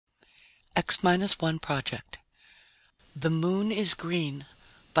X-1 Project. The Moon is Green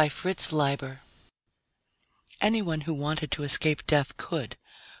by Fritz Leiber. Anyone who wanted to escape death could,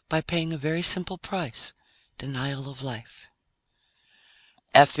 by paying a very simple price: denial of life.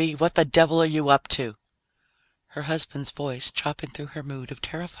 "Effie, what the devil are you up to?" Her husband's voice, chopping through her mood of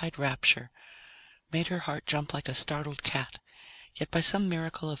terrified rapture, made her heart jump like a startled cat, yet by some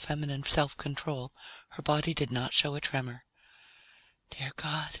miracle of feminine self-control, her body did not show a tremor. Dear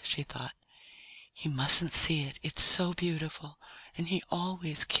God, she thought, he mustn't see it. It's so beautiful, and he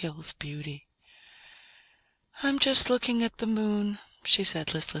always kills beauty. "I'm just looking at the moon," she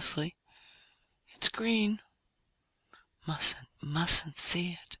said listlessly. "It's green. Mustn't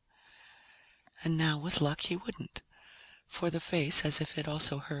see it." And now, with luck, he wouldn't, for the face, as if it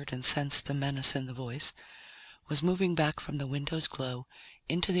also heard and sensed the menace in the voice, was moving back from the window's glow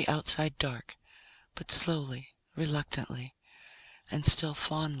into the outside dark, but slowly, reluctantly, and still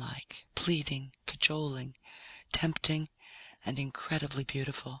fawn-like, pleading, cajoling, tempting, and incredibly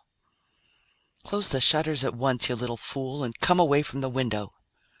beautiful. "Close the shutters at once, you little fool, and come away from the window."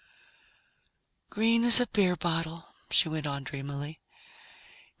 "Green as a beer bottle," she went on dreamily.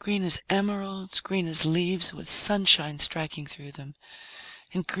 "Green as emeralds, green as leaves with sunshine striking through them,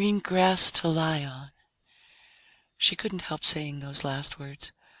 and green grass to lie on." She couldn't help saying those last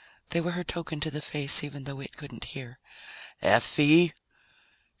words. They were her token to the face, even though it couldn't hear. "Effie!"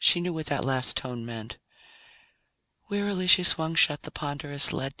 She knew what that last tone meant. Wearily she swung shut the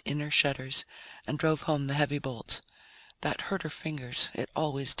ponderous lead inner shutters and drove home the heavy bolts. That hurt her fingers. It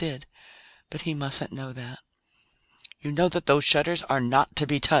always did. But he mustn't know that. "You know that those shutters are not to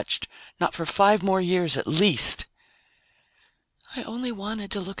be touched. Not for 5 more years at least." "I only wanted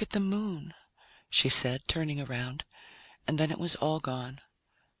to look at the moon," she said, turning around. And then it was all gone.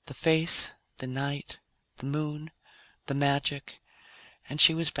 The face, the night, the moon, the magic, and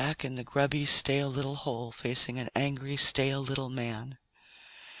she was back in the grubby, stale little hole facing an angry, stale little man.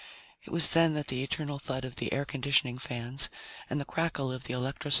 It was then that the eternal thud of the air conditioning fans and the crackle of the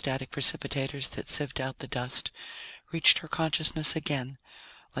electrostatic precipitators that sieved out the dust reached her consciousness again,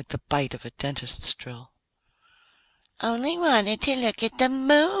 like the bite of a dentist's drill. "Only wanted to look at the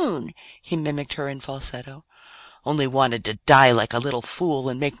moon," he mimicked her in falsetto. "Only wanted to die like a little fool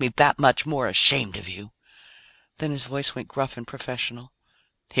and make me that much more ashamed of you." Then his voice went gruff and professional.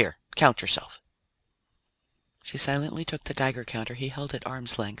 "Here, count yourself." She silently took the Geiger counter he held at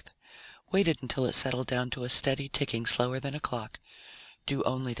arm's length, waited until it settled down to a steady ticking slower than a clock, due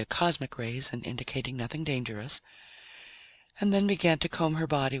only to cosmic rays and indicating nothing dangerous, and then began to comb her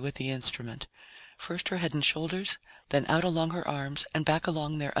body with the instrument, first her head and shoulders, then out along her arms and back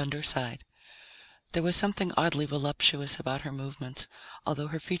along their underside. There was something oddly voluptuous about her movements, although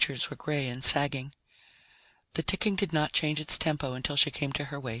her features were gray and sagging. The ticking did not change its tempo until she came to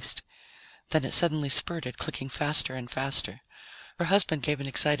her waist. Then it suddenly spurted, clicking faster and faster. Her husband gave an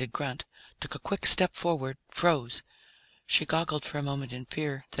excited grunt, took a quick step forward, froze. She goggled for a moment in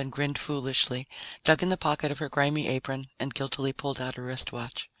fear, then grinned foolishly, dug in the pocket of her grimy apron, and guiltily pulled out a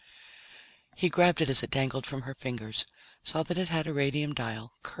wristwatch. He grabbed it as it dangled from her fingers, saw that it had a radium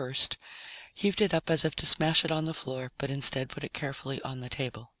dial, cursed, heaved it up as if to smash it on the floor, but instead put it carefully on the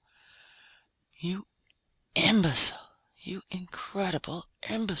table. "You imbecile! You incredible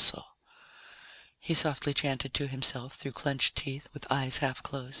imbecile!" he softly chanted to himself through clenched teeth, with eyes half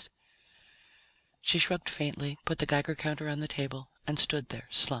closed. She shrugged faintly, put the Geiger counter on the table, and stood there,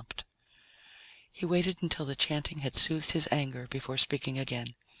 slumped. He waited until the chanting had soothed his anger before speaking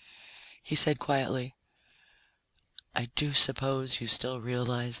again. He said quietly, "I do suppose you still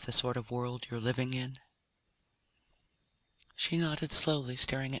realize the sort of world you're living in?" She nodded slowly,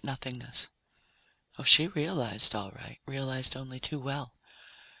 staring at nothingness. Oh, she realized, all right, realized only too well.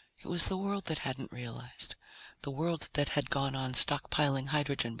 It was the world that hadn't realized, the world that had gone on stockpiling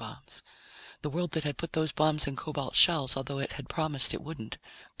hydrogen bombs, the world that had put those bombs in cobalt shells, although it had promised it wouldn't,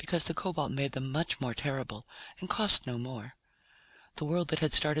 because the cobalt made them much more terrible and cost no more. The world that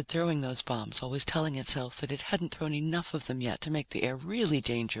had started throwing those bombs, always telling itself that it hadn't thrown enough of them yet to make the air really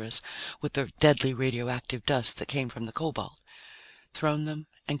dangerous with the deadly radioactive dust that came from the cobalt, thrown them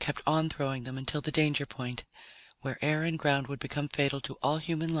and kept on throwing them until the danger point, where air and ground would become fatal to all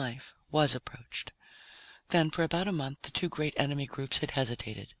human life, was approached. Then, for about a month, the two great enemy groups had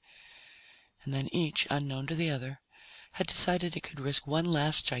hesitated. And then each, unknown to the other, had decided it could risk one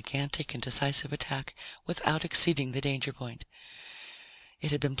last gigantic and decisive attack without exceeding the danger point.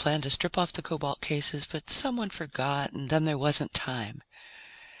 It had been planned to strip off the cobalt cases, but someone forgot, and then there wasn't time.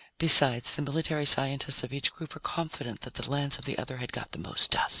 Besides, the military scientists of each group were confident that the lands of the other had got the most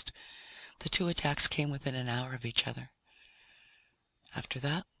dust. The two attacks came within an hour of each other. After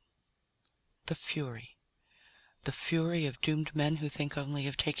that, The fury. The fury of doomed men who think only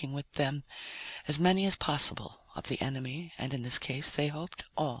of taking with them as many as possible of the enemy, and in this case, they hoped,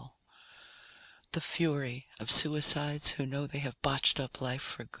 all. The fury of suicides who know they have botched up life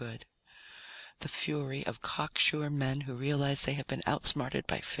for good. The fury of cocksure men who realize they have been outsmarted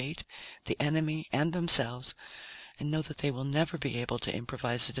by fate, the enemy, and themselves, and know that they will never be able to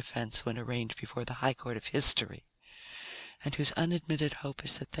improvise a defense when arraigned before the High Court of History, and whose unadmitted hope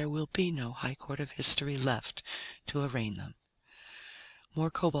is that there will be no High Court of History left to arraign them.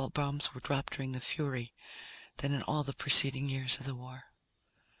 More cobalt bombs were dropped during the fury than in all the preceding years of the war.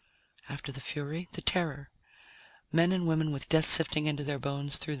 After the fury, the terror. Men and women with death sifting into their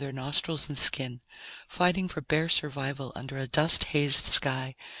bones through their nostrils and skin, fighting for bare survival under a dust-hazed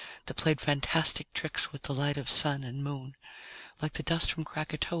sky that played fantastic tricks with the light of sun and moon, like the dust from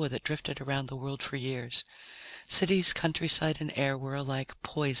Krakatoa that drifted around the world for years. Cities, countryside, and air were alike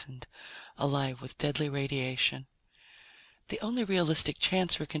poisoned, alive with deadly radiation. The only realistic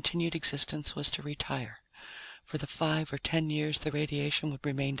chance for continued existence was to retire. For the 5 or 10 years the radiation would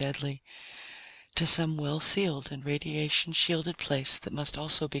remain deadly, to some well-sealed and radiation-shielded place that must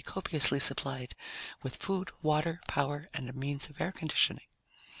also be copiously supplied with food, water, power, and a means of air conditioning.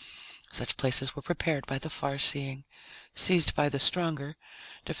 Such places were prepared by the far-seeing, seized by the stronger,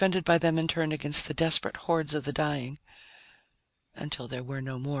 defended by them in turn against the desperate hordes of the dying, until there were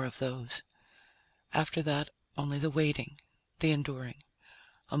no more of those. After that, only the waiting, the enduring,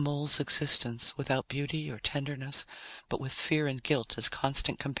 a mole's existence without beauty or tenderness, but with fear and guilt as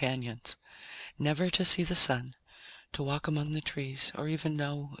constant companions. Never to see the sun, to walk among the trees, or even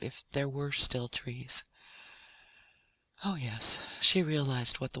know if there were still trees. Oh yes, she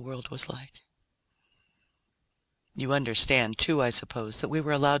realized what the world was like. You understand, too, I suppose, that we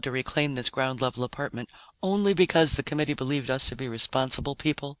were allowed to reclaim this ground-level apartment only because the committee believed us to be responsible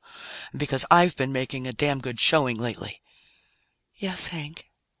people, and because I've been making a damn good showing lately. Yes, Hank.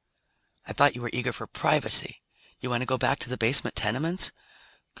 I thought you were eager for privacy. You want to go back to the basement tenements?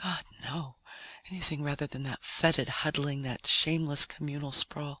 God, no. Anything rather than that fetid huddling, that shameless communal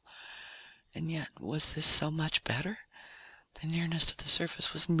sprawl. And yet, was this so much better? The nearness to the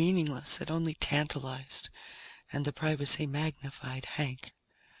surface was meaningless. It only tantalized, and the privacy magnified Hank.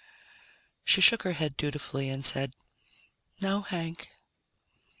 She shook her head dutifully and said, "No, Hank."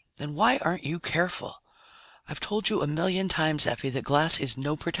 Then why aren't you careful? I've told you 1,000,000 times, Effie, that glass is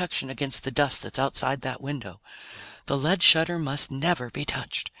no protection against the dust that's outside that window. The lead shutter must never be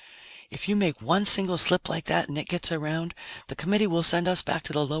touched. If you make one single slip like that and it gets around, the committee will send us back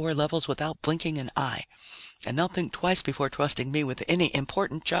to the lower levels without blinking an eye. And they'll think twice before trusting me with any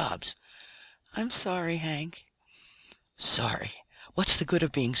important jobs. I'm sorry, Hank. Sorry? What's the good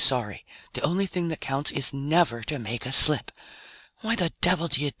of being sorry? The only thing that counts is never to make a slip. Why the devil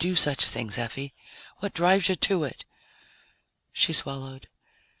do you do such things, Effie? What drives you to it? She swallowed.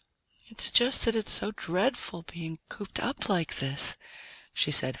 It's just that it's so dreadful being cooped up like this, she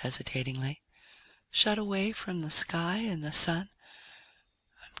said hesitatingly. Shut away from the sky and the sun.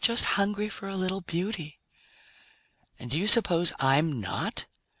 I'm just hungry for a little beauty. And do you suppose I'm not?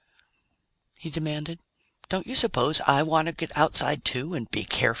 He demanded. Don't you suppose I want to get outside too and be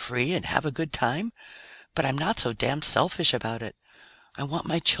carefree and have a good time? But I'm not so damn selfish about it. I want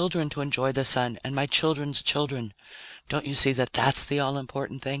my children to enjoy the sun, and my children's children. Don't you see that that's the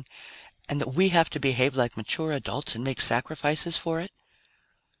all-important thing? And that we have to behave like mature adults and make sacrifices for it?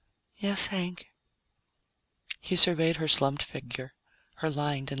 Yes, Hank. He surveyed her slumped figure, her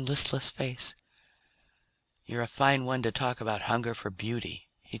lined and listless face. You're a fine one to talk about hunger for beauty,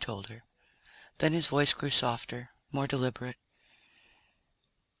 he told her. Then his voice grew softer, more deliberate.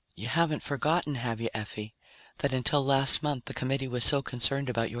 You haven't forgotten, have you, Effie, that until last month the committee was so concerned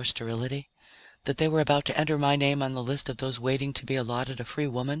about your sterility that they were about to enter my name on the list of those waiting to be allotted a free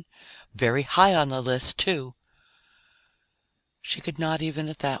woman? Very high on the list, too. She could nod even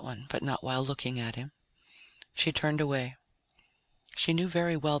at that one, but not while looking at him. She turned away. She knew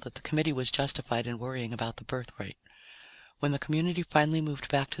very well that the committee was justified in worrying about the birth rate. When the community finally moved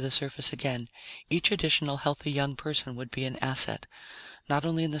back to the surface again, each additional healthy young person would be an asset, not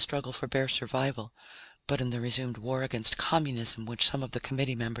only in the struggle for bare survival, but in the resumed war against communism which some of the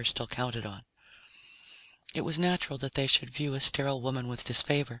committee members still counted on. It was natural that they should view a sterile woman with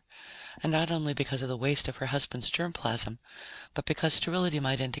disfavor, and not only because of the waste of her husband's germplasm, but because sterility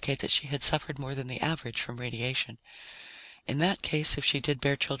might indicate that she had suffered more than the average from radiation. In that case, if she did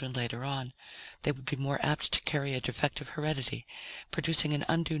bear children later on, they would be more apt to carry a defective heredity, producing an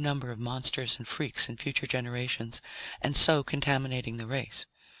undue number of monsters and freaks in future generations, and so contaminating the race.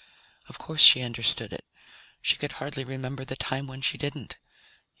 Of course she understood it. She could hardly remember the time when she didn't.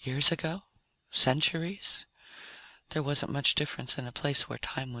 Years ago? Centuries? There wasn't much difference in a place where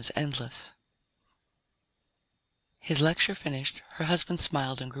time was endless. His lecture finished, her husband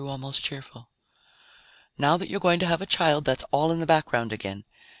smiled and grew almost cheerful. "Now that you're going to have a child, that's all in the background again.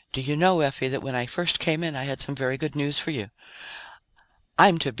 Do you know, Effie, that when I first came in, I had some very good news for you.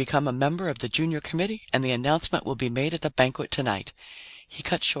 I'm to become a member of the junior committee, and the announcement will be made at the banquet tonight." He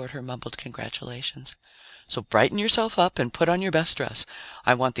cut short her mumbled congratulations. "So brighten yourself up and put on your best dress.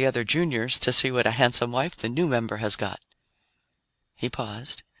 I want the other juniors to see what a handsome wife the new member has got." He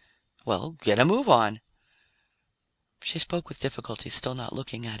paused. "Well, get a move on." She spoke with difficulty, still not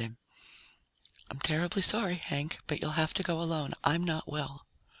looking at him. "I'm terribly sorry, Hank, but you'll have to go alone. I'm not well."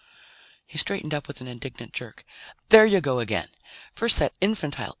 He straightened up with an indignant jerk. "There you go again. First that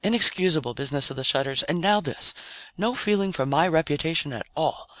infantile, inexcusable business of the shutters, and now this. No feeling for my reputation at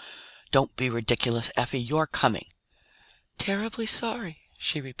all. Don't be ridiculous, Effie. You're coming." "Terribly sorry,"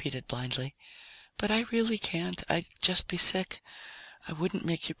 she repeated blindly. "But I really can't. I'd just be sick. I wouldn't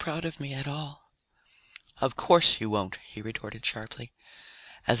make you proud of me at all." "Of course you won't," he retorted sharply.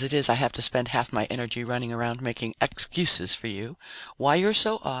 "As it is, I have to spend half my energy running around making excuses for you. Why you're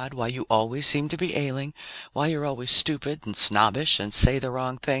so odd, why you always seem to be ailing, why you're always stupid and snobbish and say the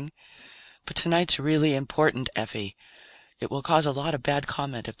wrong thing. But tonight's really important, Effie. It will cause a lot of bad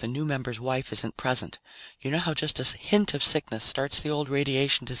comment if the new member's wife isn't present. You know how just a hint of sickness starts the old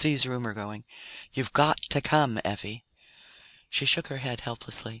radiation disease rumor going. You've got to come, Effie." She shook her head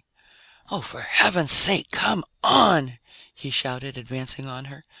helplessly. "Oh, for heaven's sake, come on!" he shouted, advancing on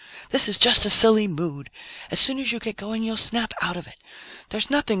her. "This is just a silly mood. As soon as you get going, you'll snap out of it. There's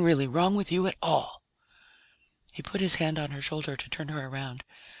nothing really wrong with you at all." He put his hand on her shoulder to turn her around,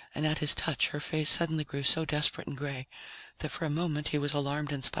 and at his touch, her face suddenly grew so desperate and gray that for a moment he was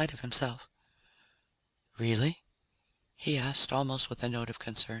alarmed in spite of himself. "Really?" he asked, almost with a note of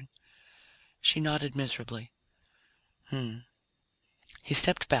concern. She nodded miserably. He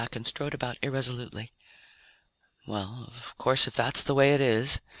stepped back and strode about irresolutely. "Well, of course, if that's the way it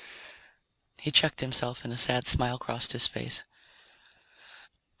is." He checked himself and a sad smile crossed his face.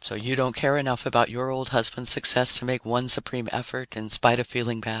 "So you don't care enough about your old husband's success to make one supreme effort in spite of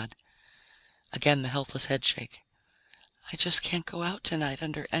feeling bad?" Again the helpless headshake. "I just can't go out tonight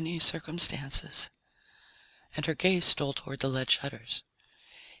under any circumstances." And her gaze stole toward the lead shutters.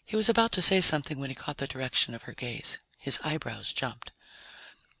 He was about to say something when he caught the direction of her gaze. His eyebrows jumped.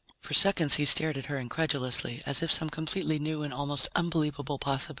 For seconds he stared at her incredulously, as if some completely new and almost unbelievable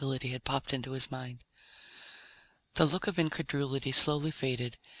possibility had popped into his mind. The look of incredulity slowly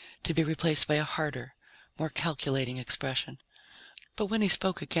faded, to be replaced by a harder, more calculating expression. But when he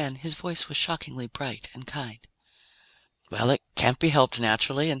spoke again, his voice was shockingly bright and kind. "Well, it can't be helped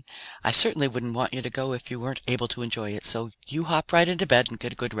naturally, and I certainly wouldn't want you to go if you weren't able to enjoy it, so you hop right into bed and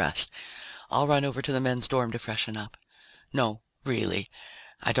get a good rest. I'll run over to the men's dorm to freshen up. No, really,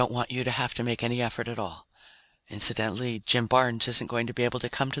 I don't want you to have to make any effort at all. Incidentally, Jim Barnes isn't going to be able to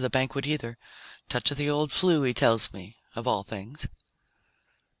come to the banquet either. Touch of the old flu, he tells me, of all things."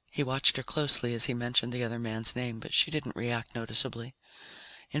 He watched her closely as he mentioned the other man's name, but she didn't react noticeably.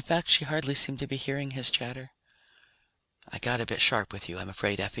 In fact, she hardly seemed to be hearing his chatter. "I got a bit sharp with you, I'm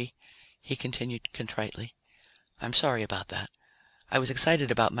afraid, Effie," he continued contritely. "I'm sorry about that. I was excited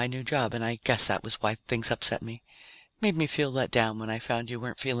about my new job, and I guess that was why things upset me. Made me feel let down when I found you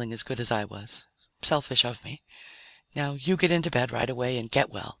weren't feeling as good as I was. Selfish of me. Now, you get into bed right away and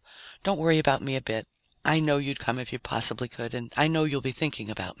get well. Don't worry about me a bit. I know you'd come if you possibly could, and I know you'll be thinking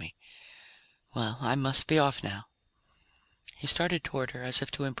about me. Well, I must be off now." He started toward her as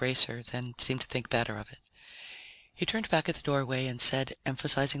if to embrace her, then seemed to think better of it. He turned back at the doorway and said,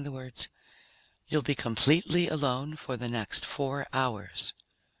 emphasizing the words, "You'll be completely alone for the next 4 hours."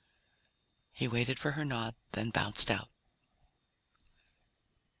 He waited for her nod, then bounced out.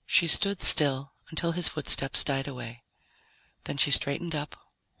 She stood still until his footsteps died away. Then she straightened up,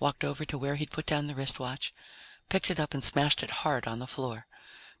 walked over to where he'd put down the wristwatch, picked it up and smashed it hard on the floor.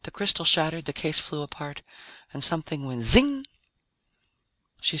 The crystal shattered, the case flew apart, and something went zing!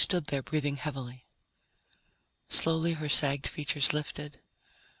 She stood there, breathing heavily. Slowly her sagged features lifted,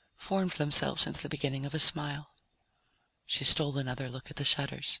 formed themselves into the beginning of a smile. She stole another look at the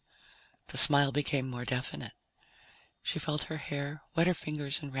shutters. The smile became more definite. She felt her hair, wet her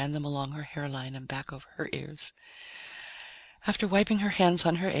fingers, and ran them along her hairline and back over her ears. After wiping her hands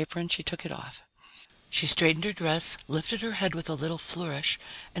on her apron, she took it off. She straightened her dress, lifted her head with a little flourish,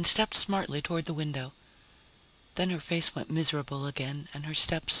 and stepped smartly toward the window. Then her face went miserable again, and her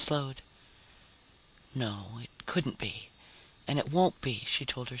steps slowed. No, it couldn't be. And it won't be, she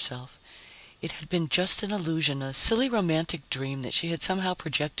told herself. It had been just an illusion, a silly romantic dream that she had somehow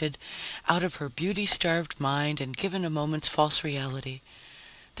projected out of her beauty-starved mind and given a moment's false reality.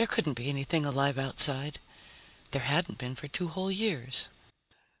 There couldn't be anything alive outside. There hadn't been for 2 whole years.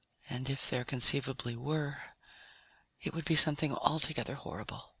 And if there conceivably were, it would be something altogether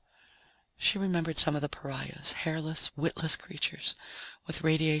horrible. She remembered some of the pariahs, hairless, witless creatures, with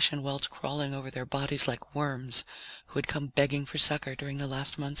radiation welts crawling over their bodies like worms, who had come begging for succor during the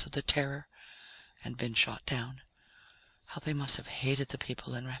last months of the terror and been shot down. How they must have hated the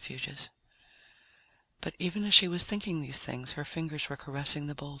people in refuges. But even as she was thinking these things, her fingers were caressing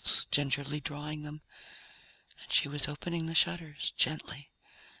the bolts, gingerly drawing them, and she was opening the shutters, gently,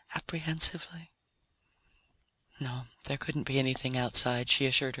 apprehensively. No, there couldn't be anything outside, she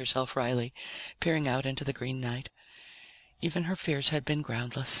assured herself wryly, peering out into the green night. Even her fears had been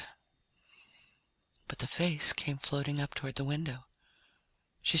groundless. But the face came floating up toward the window.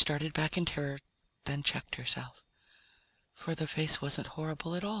 She started back in terror, then checked herself. For the face wasn't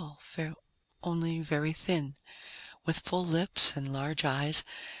horrible at all, only very thin, with full lips and large eyes,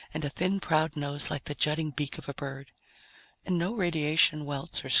 and a thin, proud nose like the jutting beak of a bird. And no radiation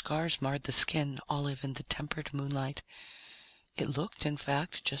welts or scars marred the skin, olive in the tempered moonlight. It looked, in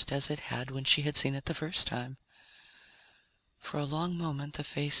fact, just as it had when she had seen it the first time. For a long moment, the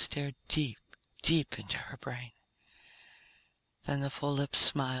face stared deep, deep into her brain. Then the full lips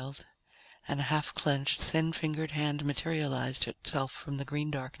smiled, and a half-clenched, thin-fingered hand materialized itself from the green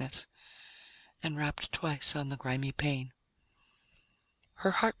darkness and rapped twice on the grimy pane.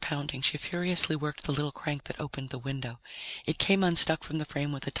 Her heart pounding, she furiously worked the little crank that opened the window. It came unstuck from the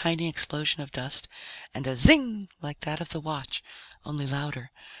frame with a tiny explosion of dust and a zing like that of the watch, only louder.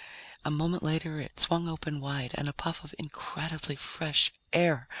 A moment later, it swung open wide, and a puff of incredibly fresh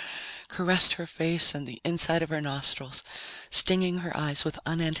air caressed her face and the inside of her nostrils, stinging her eyes with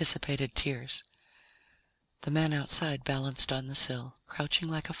unanticipated tears. The man outside balanced on the sill, crouching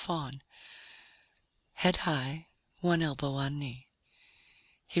like a fawn, head high, one elbow on knee.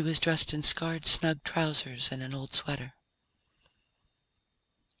 He was dressed in scarred, snug trousers and an old sweater.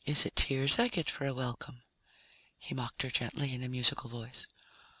 "Is it tears I get for a welcome?" he mocked her gently in a musical voice.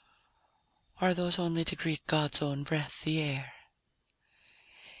 "Or are those only to greet God's own breath, the air?"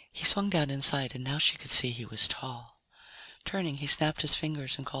 He swung down inside, and now she could see he was tall. Turning, he snapped his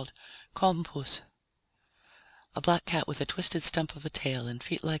fingers and called, "Komm, Puss." A black cat with a twisted stump of a tail and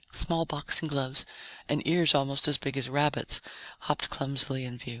feet like small boxing gloves and ears almost as big as rabbits hopped clumsily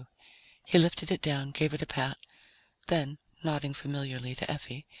in view. He lifted it down, gave it a pat. Then, nodding familiarly to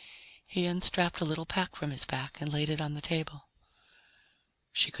Effie, he unstrapped a little pack from his back and laid it on the table.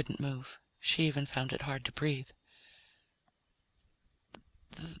 She couldn't move. She even found it hard to breathe.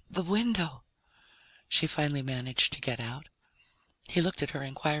 The window," she finally managed to get out. He looked at her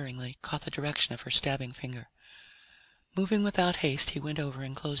inquiringly, caught the direction of her stabbing finger. Moving without haste, he went over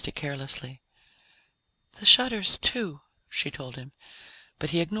and closed it carelessly. "The shutters, too," she told him,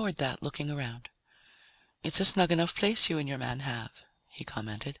 but he ignored that, looking around. "It's a snug enough place you and your man have," he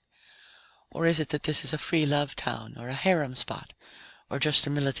commented. "Or is it that this is a free love town, or a harem spot, or just a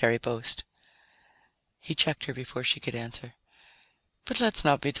military post?" He checked her before she could answer. "But let's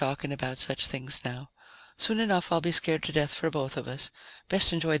not be talking about such things now. Soon enough I'll be scared to death for both of us.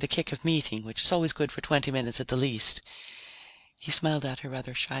 Best enjoy the kick of meeting, which is always good for 20 minutes at the least." He smiled at her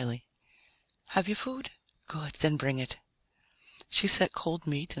rather shyly. "Have you food? Good, then bring it." She set cold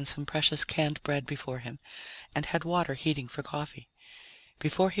meat and some precious canned bread before him, and had water heating for coffee.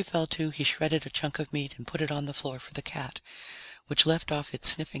 Before he fell to, he shredded a chunk of meat and put it on the floor for the cat, which left off its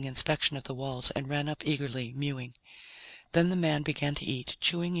sniffing inspection of the walls and ran up eagerly, mewing. Then the man began to eat,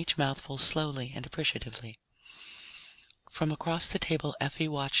 chewing each mouthful slowly and appreciatively. From across the table, Effie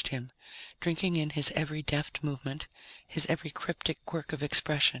watched him, drinking in his every deft movement, his every cryptic quirk of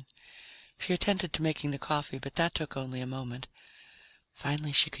expression. She attended to making the coffee, but that took only a moment.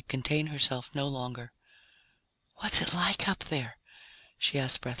 Finally, she could contain herself no longer. "What's it like up there?" she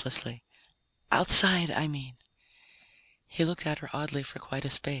asked breathlessly. "Outside, I mean." He looked at her oddly for quite a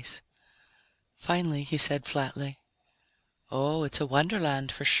space. Finally, he said flatly, "Oh, it's a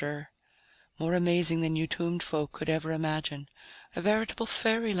wonderland for sure. More amazing than you tombed folk could ever imagine. A veritable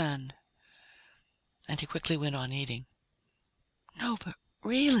fairyland." And he quickly went on eating. "No, but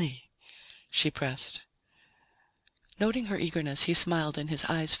really," she pressed. Noting her eagerness, he smiled and his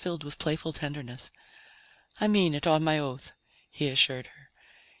eyes filled with playful tenderness. "I mean it, on my oath," he assured her.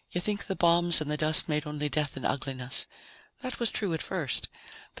 "You think the bombs and the dust made only death and ugliness. That was true at first.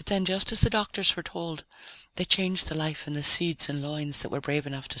 But then, just as the doctors foretold, they changed the life in the seeds and loins that were brave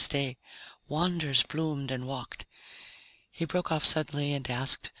enough to stay. Wonders bloomed and walked." He broke off suddenly and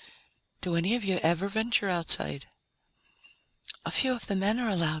asked, Do any of you ever venture outside?" "A few of the men are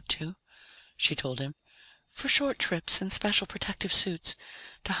allowed to," she told him, "for short trips in special protective suits,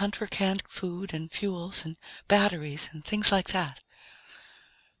 to hunt for canned food and fuels and batteries and things like that."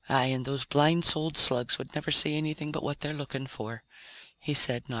 "Aye, and those blind-souled slugs would never see anything but what they're looking for," he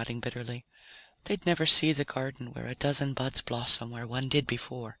said, nodding bitterly. "They'd never see the garden where a dozen buds blossom where one did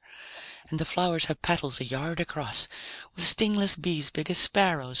before, and the flowers have petals a yard across, with stingless bees big as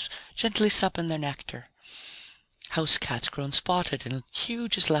sparrows gently supping their nectar. House cats grown spotted and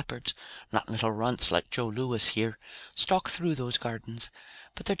huge as leopards, not little runts like Joe Louis here, stalk through those gardens,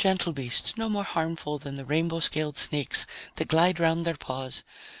 but they're gentle beasts, no more harmful than the rainbow-scaled snakes that glide round their paws,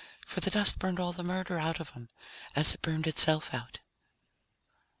 for the dust burned all the murder out of them, as it burned itself out.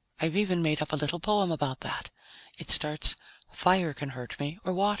 I've even made up a little poem about that. It starts, 'Fire can hurt me,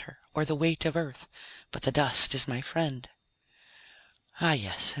 or water, or the weight of earth, but the dust is my friend.' Ah,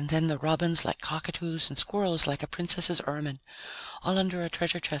 yes, and then the robins like cockatoos and squirrels like a princess's ermine, all under a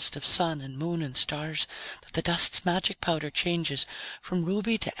treasure chest of sun and moon and stars that the dust's magic powder changes from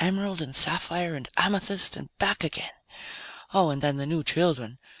ruby to emerald and sapphire and amethyst and back again. Oh, and then the new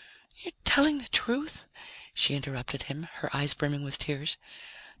children." "You're telling the truth?" she interrupted him, her eyes brimming with tears.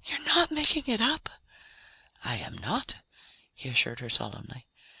 "You're not making it up?" "I am not," he assured her solemnly.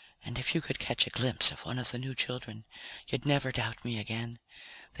 "And if you could catch a glimpse of one of the new children, you'd never doubt me again.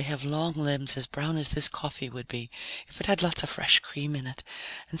 They have long limbs as brown as this coffee would be if it had lots of fresh cream in it,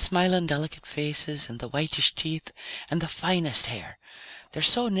 and smiling delicate faces, and the whitish teeth, and the finest hair. They're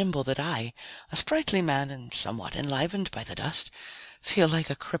so nimble that I, a sprightly man and somewhat enlivened by the dust, feel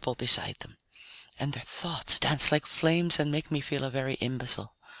like a cripple beside them. And their thoughts dance like flames and make me feel a very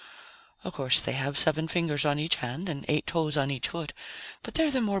imbecile. Of course, they have 7 fingers on each hand and 8 toes on each foot, but they're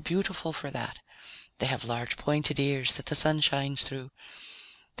the more beautiful for that. They have large pointed ears that the sun shines through.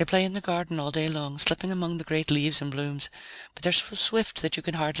 They play in the garden all day long, slipping among the great leaves and blooms, but they're so swift that you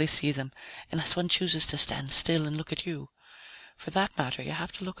can hardly see them, unless one chooses to stand still and look at you. For that matter, you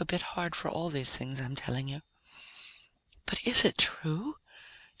have to look a bit hard for all these things I'm telling you." "But is it true?"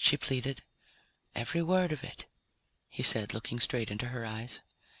 she pleaded. "Every word of it," he said, looking straight into her eyes.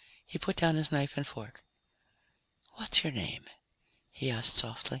 He put down his knife and fork. "What's your name?" he asked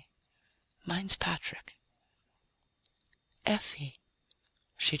softly. "Mine's Patrick." "Effie,"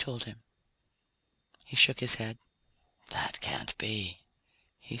 she told him. He shook his head. "That can't be,"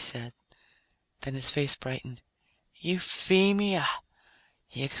 he said. Then his face brightened. "Euphemia!"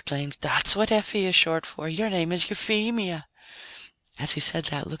 he exclaimed. "That's what Effie is short for. Your name is Euphemia." As he said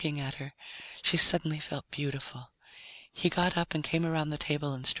that, looking at her, she suddenly felt beautiful. He got up and came around the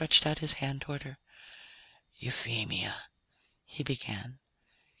table and stretched out his hand toward her. "Euphemia," he began.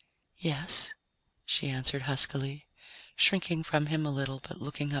 "Yes," she answered huskily, shrinking from him a little, but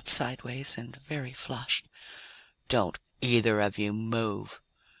looking up sideways and very flushed. "Don't either of you move,"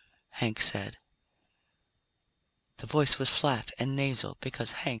 Hank said. The voice was flat and nasal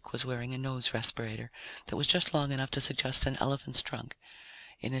because Hank was wearing a nose respirator that was just long enough to suggest an elephant's trunk.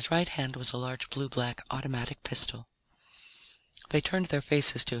 In his right hand was a large blue-black automatic pistol. They turned their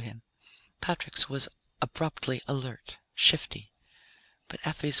faces to him. Patrick's was abruptly alert, shifty, but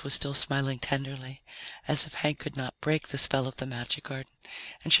Effie's was still smiling tenderly, as if Hank could not break the spell of the magic garden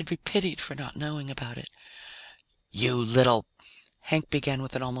and should be pitied for not knowing about it. "You little—" Hank began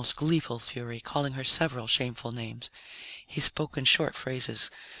with an almost gleeful fury, calling her several shameful names. He spoke in short phrases,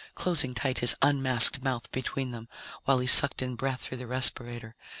 closing tight his unmasked mouth between them while he sucked in breath through the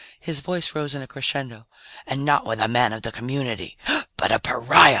respirator. His voice rose in a crescendo. "And not with a man of the community, but a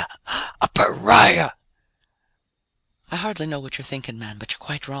pariah! A pariah!" "I hardly know what you're thinking, man, but you're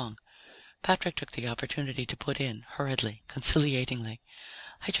quite wrong." Patrick took the opportunity to put in, hurriedly, conciliatingly.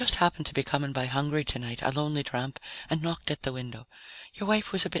 "I just happened to be coming by hungry tonight, a lonely tramp, and knocked at the window. Your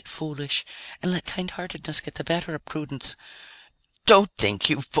wife was a bit foolish, and let kind-heartedness get the better of prudence." "Don't think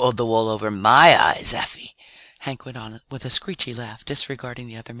you've pulled the wool over my eyes, Effie," Hank went on with a screechy laugh, disregarding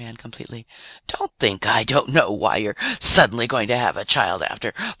the other man completely. "Don't think I don't know why you're suddenly going to have a child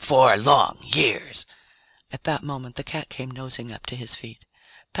after 4 long years." At that moment, the cat came nosing up to his feet.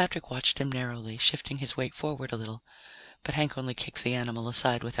 Patrick watched him narrowly, shifting his weight forward a little, but Hank only kicked the animal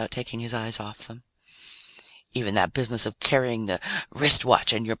aside without taking his eyes off them. "Even that business of carrying the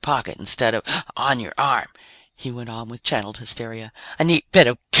wristwatch in your pocket instead of on your arm," he went on with channeled hysteria. "A neat bit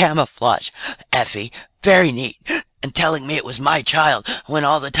of camouflage, Effie, very neat. And telling me it was my child when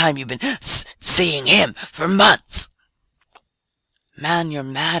all the time you've been seeing him for months." "Man, you're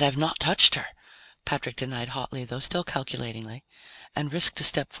mad. I've not touched her," Patrick denied hotly, though still calculatingly, and risked a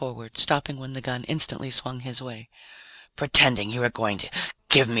step forward, stopping when the gun instantly swung his way. "Pretending you were going to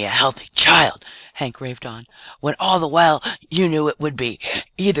Give me a healthy child, Hank raved on, when all the while you knew it would be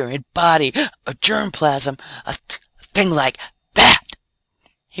either in body or germplasm, a thing like that.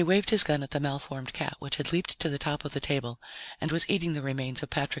 He waved his gun at the malformed cat, which had leaped to the top of the table and was eating the remains of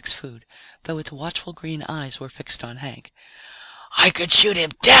Patrick's food, though its watchful green eyes were fixed on Hank. I could shoot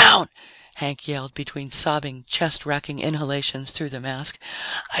him down, Hank yelled between sobbing, chest-racking inhalations through the mask.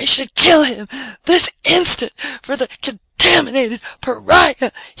 I should kill him this instant for the contaminated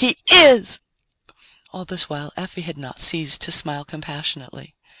pariah he is. All this while, Effie had not ceased to smile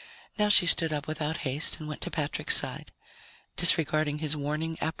compassionately. Now she stood up without haste and went to Patrick's side. Disregarding his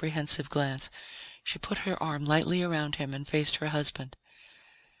warning, apprehensive glance, she put her arm lightly around him and faced her husband.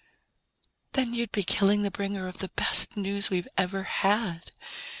 Then you'd be killing the bringer of the best news we've ever had,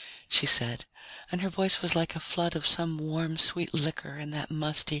 she said, and her voice was like a flood of some warm, sweet liquor in that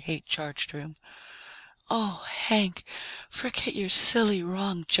musty, hate-charged room. Oh, Hank, forget your silly,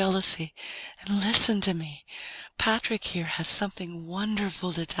 wrong jealousy and listen to me. Patrick here has something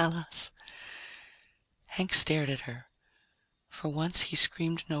wonderful to tell us. Hank stared at her. For once, he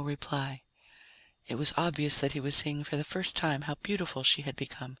screamed no reply. It was obvious that he was seeing for the first time how beautiful she had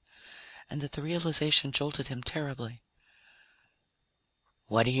become, and that the realization jolted him terribly.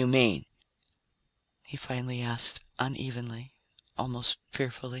 What do you mean? He finally asked unevenly, almost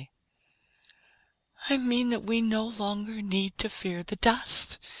fearfully. I mean that we no longer need to fear the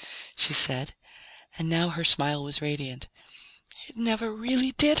dust, she said, and now her smile was radiant. It never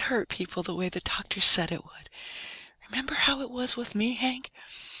really did hurt people the way the doctors said it would. Remember how it was with me, Hank?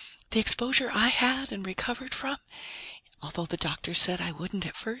 The exposure I had and recovered from, although the doctor said I wouldn't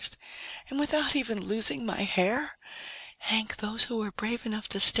at first, and without even losing my hair. Hank, those who were brave enough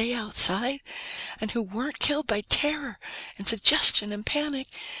to stay outside and who weren't killed by terror and suggestion and panic,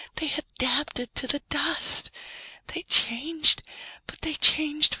 they adapted to the dust. They changed, but they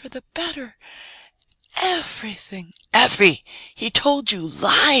changed for the better. Everything. Effie, he told you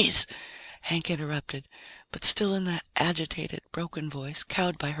lies, Hank interrupted, but still in that agitated, broken voice,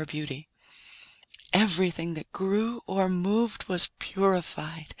 cowed by her beauty. Everything that grew or moved was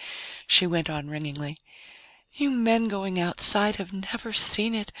purified, she went on ringingly. You men going outside have never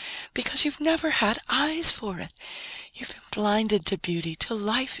seen it because you've never had eyes for it. You've been blinded to beauty, to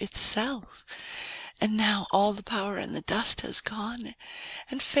life itself. And now all the power in the dust has gone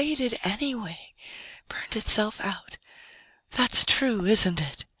and faded anyway, burned itself out. That's true, isn't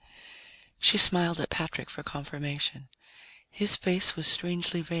it? She smiled at Patrick for confirmation. His face was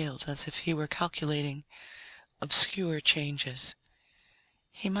strangely veiled, as if he were calculating obscure changes.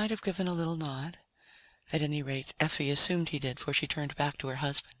 He might have given a little nod. At any rate, Effie assumed he did, for she turned back to her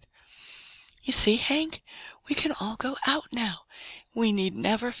husband. You see, Hank, we can all go out now. We need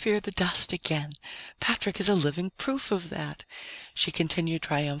never fear the dust again. Patrick is a living proof of that, she continued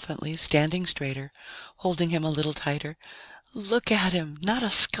triumphantly, standing straighter, holding him a little tighter. Look at him, not a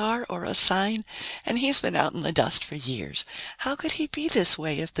scar or a sign, and he's been out in the dust for years. How could he be this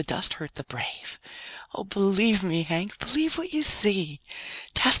way if the dust hurt the brave? Oh, believe me, Hank, believe what you see.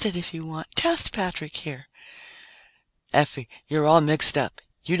 Test it if you want. Test Patrick here. Effie, you're all mixed up.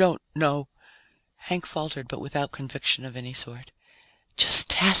 You don't know. Hank faltered, but without conviction of any sort. Just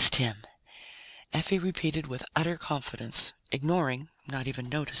test him, Effie repeated with utter confidence, ignoring, not even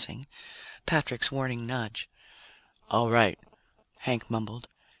noticing, Patrick's warning nudge. All right, Hank mumbled.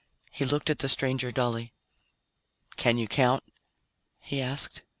 He looked at the stranger dully. Can you count? He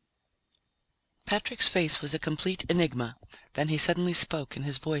asked. Patrick's face was a complete enigma. Then he suddenly spoke, and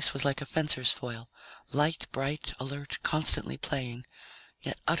his voice was like a fencer's foil, light, bright, alert, constantly playing,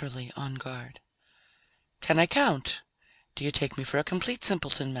 yet utterly on guard. Can I count? Do you take me for a complete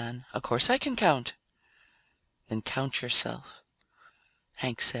simpleton, man? Of course I can count. Then count yourself,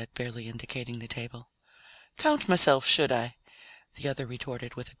 Hank said, barely indicating the table. Count myself, should I? The other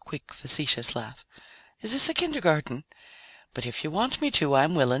retorted with a quick, facetious laugh. Is this a kindergarten? But if you want me to,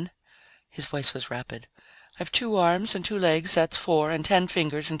 I'm willin'. His voice was rapid. I've 2 arms and 2 legs, that's 4, and 10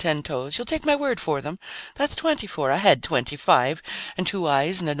 fingers and 10 toes. You'll take my word for them. That's 24. I had 25, and 2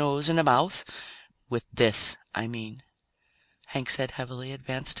 eyes and a nose and a mouth. With this, I mean. Hank said heavily,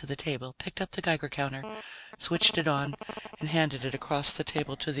 advanced to the table, picked up the Geiger counter, switched it on, and handed it across the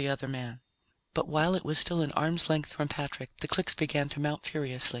table to the other man. But while it was still an arm's length from Patrick, the clicks began to mount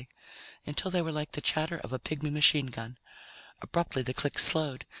furiously, until they were like the chatter of a pygmy machine gun. Abruptly the clicks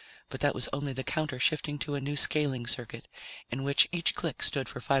slowed, but that was only the counter shifting to a new scaling circuit, in which each click stood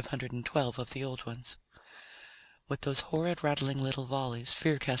for 512 of the old ones. With those horrid rattling little volleys,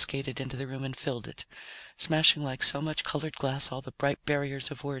 fear cascaded into the room and filled it, smashing like so much colored glass all the bright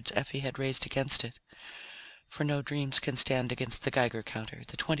barriers of words Effie had raised against it. For no dreams can stand against the Geiger counter,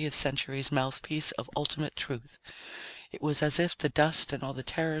 the 20th century's mouthpiece of ultimate truth. It was as if the dust and all the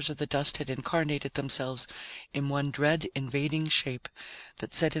terrors of the dust had incarnated themselves in one dread invading shape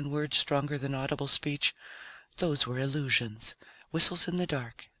that said in words stronger than audible speech, "Those were illusions. Whistles in the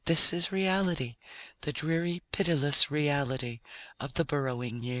dark. This is reality. The dreary, pitiless reality of the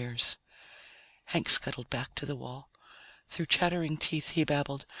burrowing years." Hank scuttled back to the wall. Through chattering teeth he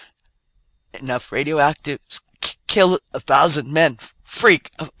babbled, "Enough radioactives kill 1,000 men.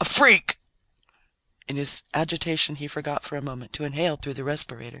 Freak! A freak!" In his agitation, he forgot for a moment to inhale through the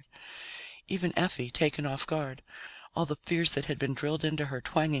respirator. Even Effie, taken off guard, all the fears that had been drilled into her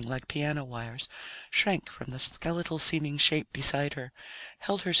twanging like piano wires, shrank from the skeletal-seeming shape beside her,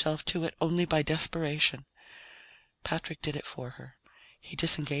 held herself to it only by desperation. Patrick did it for her. He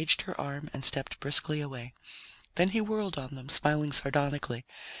disengaged her arm and stepped briskly away. Then he whirled on them, smiling sardonically,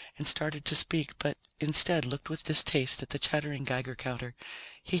 and started to speak, but instead looked with distaste at the chattering Geiger counter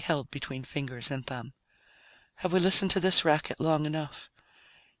he held between fingers and thumb. "Have we listened to this racket long enough?"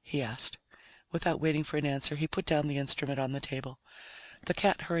 he asked. Without waiting for an answer, he put down the instrument on the table. The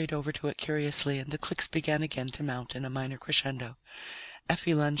cat hurried over to it curiously, and the clicks began again to mount in a minor crescendo.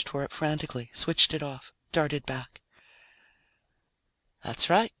 Effie lunged for it frantically, switched it off, darted back. "That's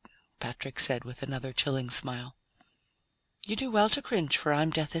right," Patrick said with another chilling smile. "You do well to cringe, for I'm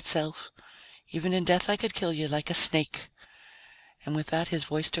death itself. Even in death I could kill you like a snake." And with that his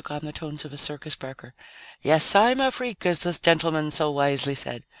voice took on the tones of a circus barker. "Yes, I'm a freak, as the gentleman so wisely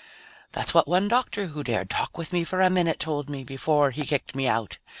said. That's what one doctor who dared talk with me for a minute told me before he kicked me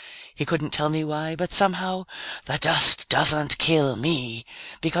out. He couldn't tell me why, but somehow the dust doesn't kill me,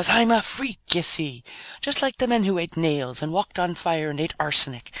 because I'm a freak, you see, just like the men who ate nails and walked on fire and ate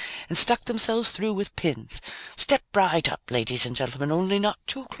arsenic and stuck themselves through with pins. Step right up, ladies and gentlemen, only not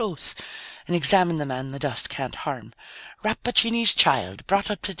too close, and examine the man the dust can't harm. Rappaccini's child, brought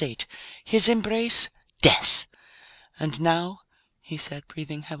up to date. His embrace, death. And now," he said,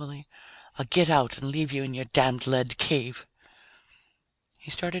 breathing heavily, "I'll get out and leave you in your damned lead cave."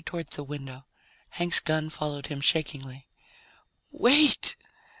 He started towards the window. Hank's gun followed him shakingly. "Wait!"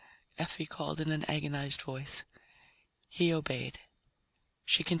 Effie called in an agonized voice. He obeyed.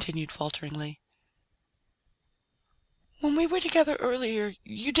 She continued falteringly, "When we were together earlier,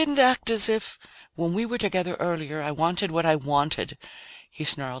 you didn't act as if—" "When we were together earlier, I wanted what I wanted," he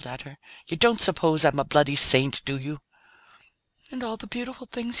snarled at her. "You don't suppose I'm a bloody saint, do you?" "And all the beautiful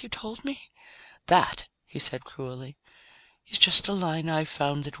things you told me?" "That," he said cruelly, "is just a line I've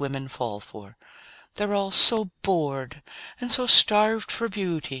found that women fall for. They're all so bored and so starved for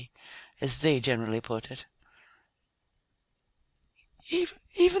beauty, as they generally put it."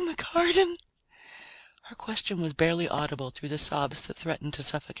 Even the garden?" Her question was barely audible through the sobs that threatened to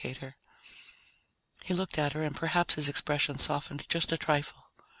suffocate her. He looked at her, and perhaps his expression softened just a trifle.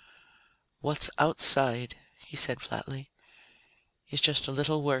 "What's outside," he said flatly, "is just a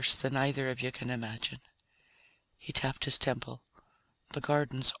little worse than either of you can imagine." He tapped his temple. "The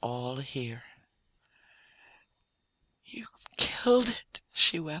garden's all here." "You've killed it,"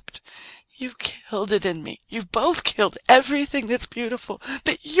 she wept. "You've killed it in me. You've both killed everything that's beautiful.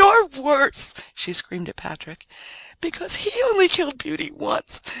 But you're worse," she screamed at Patrick, "because he only killed beauty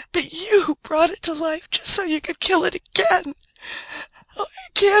once, but you brought it to life just so you could kill it again. Oh, I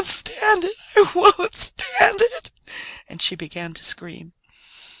can't stand it. I won't stand it." And she began to scream.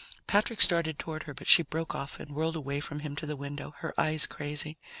 Patrick started toward her, but she broke off and whirled away from him to the window, her eyes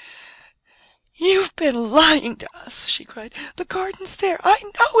crazy. "You've been lying to us," she cried. "The garden's there. I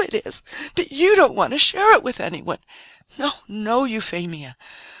know it is. But you don't want to share it with anyone." No, Euphemia,"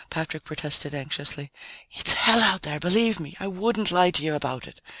 Patrick protested anxiously. "It's hell out there, believe me. I wouldn't lie to you about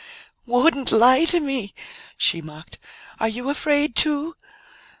it." "Wouldn't lie to me?" she mocked. "Are you afraid too?"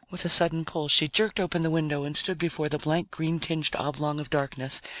 With a sudden pull, she jerked open the window and stood before the blank green-tinged oblong of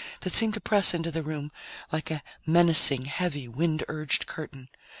darkness that seemed to press into the room like a menacing, heavy, wind-urged curtain.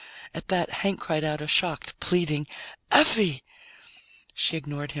 At that, Hank cried out a shocked, pleading, "Effie!" She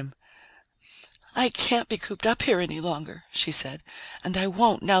ignored him. "I can't be cooped up here any longer," she said, "and I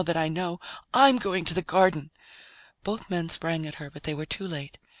won't now that I know. I'm going to the garden." Both men sprang at her, but they were too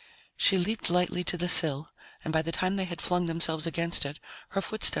late. She leaped lightly to the sill, and by the time they had flung themselves against it, her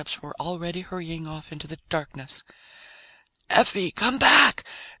footsteps were already hurrying off into the darkness. "Effie, come back!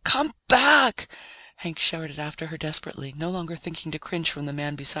 Come back!" Hank shouted after her desperately, no longer thinking to cringe from the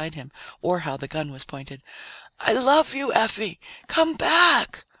man beside him, or how the gun was pointed. "I love you, Effie! Come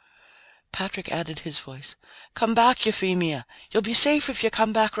back!" Patrick added his voice. "Come back, Euphemia! You'll be safe if you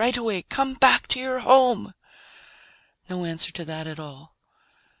come back right away! Come back to your home!" No answer to that at all.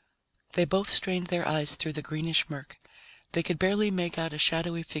 They both strained their eyes through the greenish murk. They could barely make out a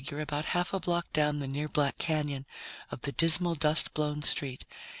shadowy figure about half a block down the near-black canyon of the dismal, dust-blown street,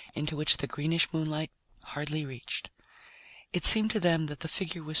 into which the greenish moonlight hardly reached. It seemed to them that the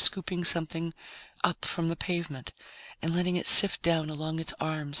figure was scooping something up from the pavement and letting it sift down along its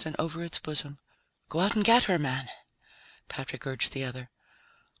arms and over its bosom. "Go out and get her, man," Patrick urged the other.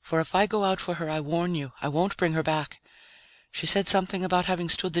 "For if I go out for her, I warn you, I won't bring her back. She said something about having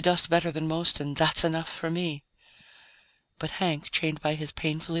stood the dust better than most, and that's enough for me." But Hank, chained by his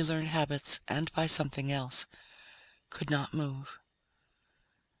painfully learned habits and by something else, could not move.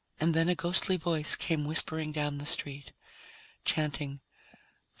 And then a ghostly voice came whispering down the street, chanting,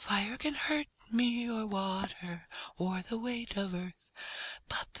 "Fire can hurt me, or water, or the weight of earth,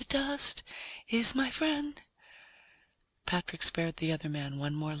 but the dust is my friend." Patrick spared the other man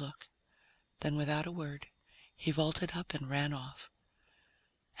one more look. Then, without a word, he vaulted up and ran off.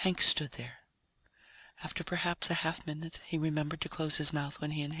 Hank stood there. After perhaps a half-minute, he remembered to close his mouth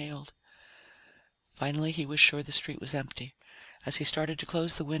when he inhaled. Finally, he was sure the street was empty. As he started to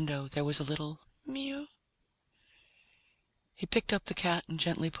close the window, there was a little mew. He picked up the cat and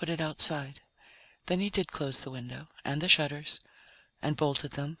gently put it outside. Then he did close the window and the shutters and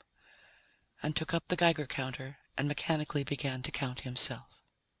bolted them and took up the Geiger counter and mechanically began to count himself.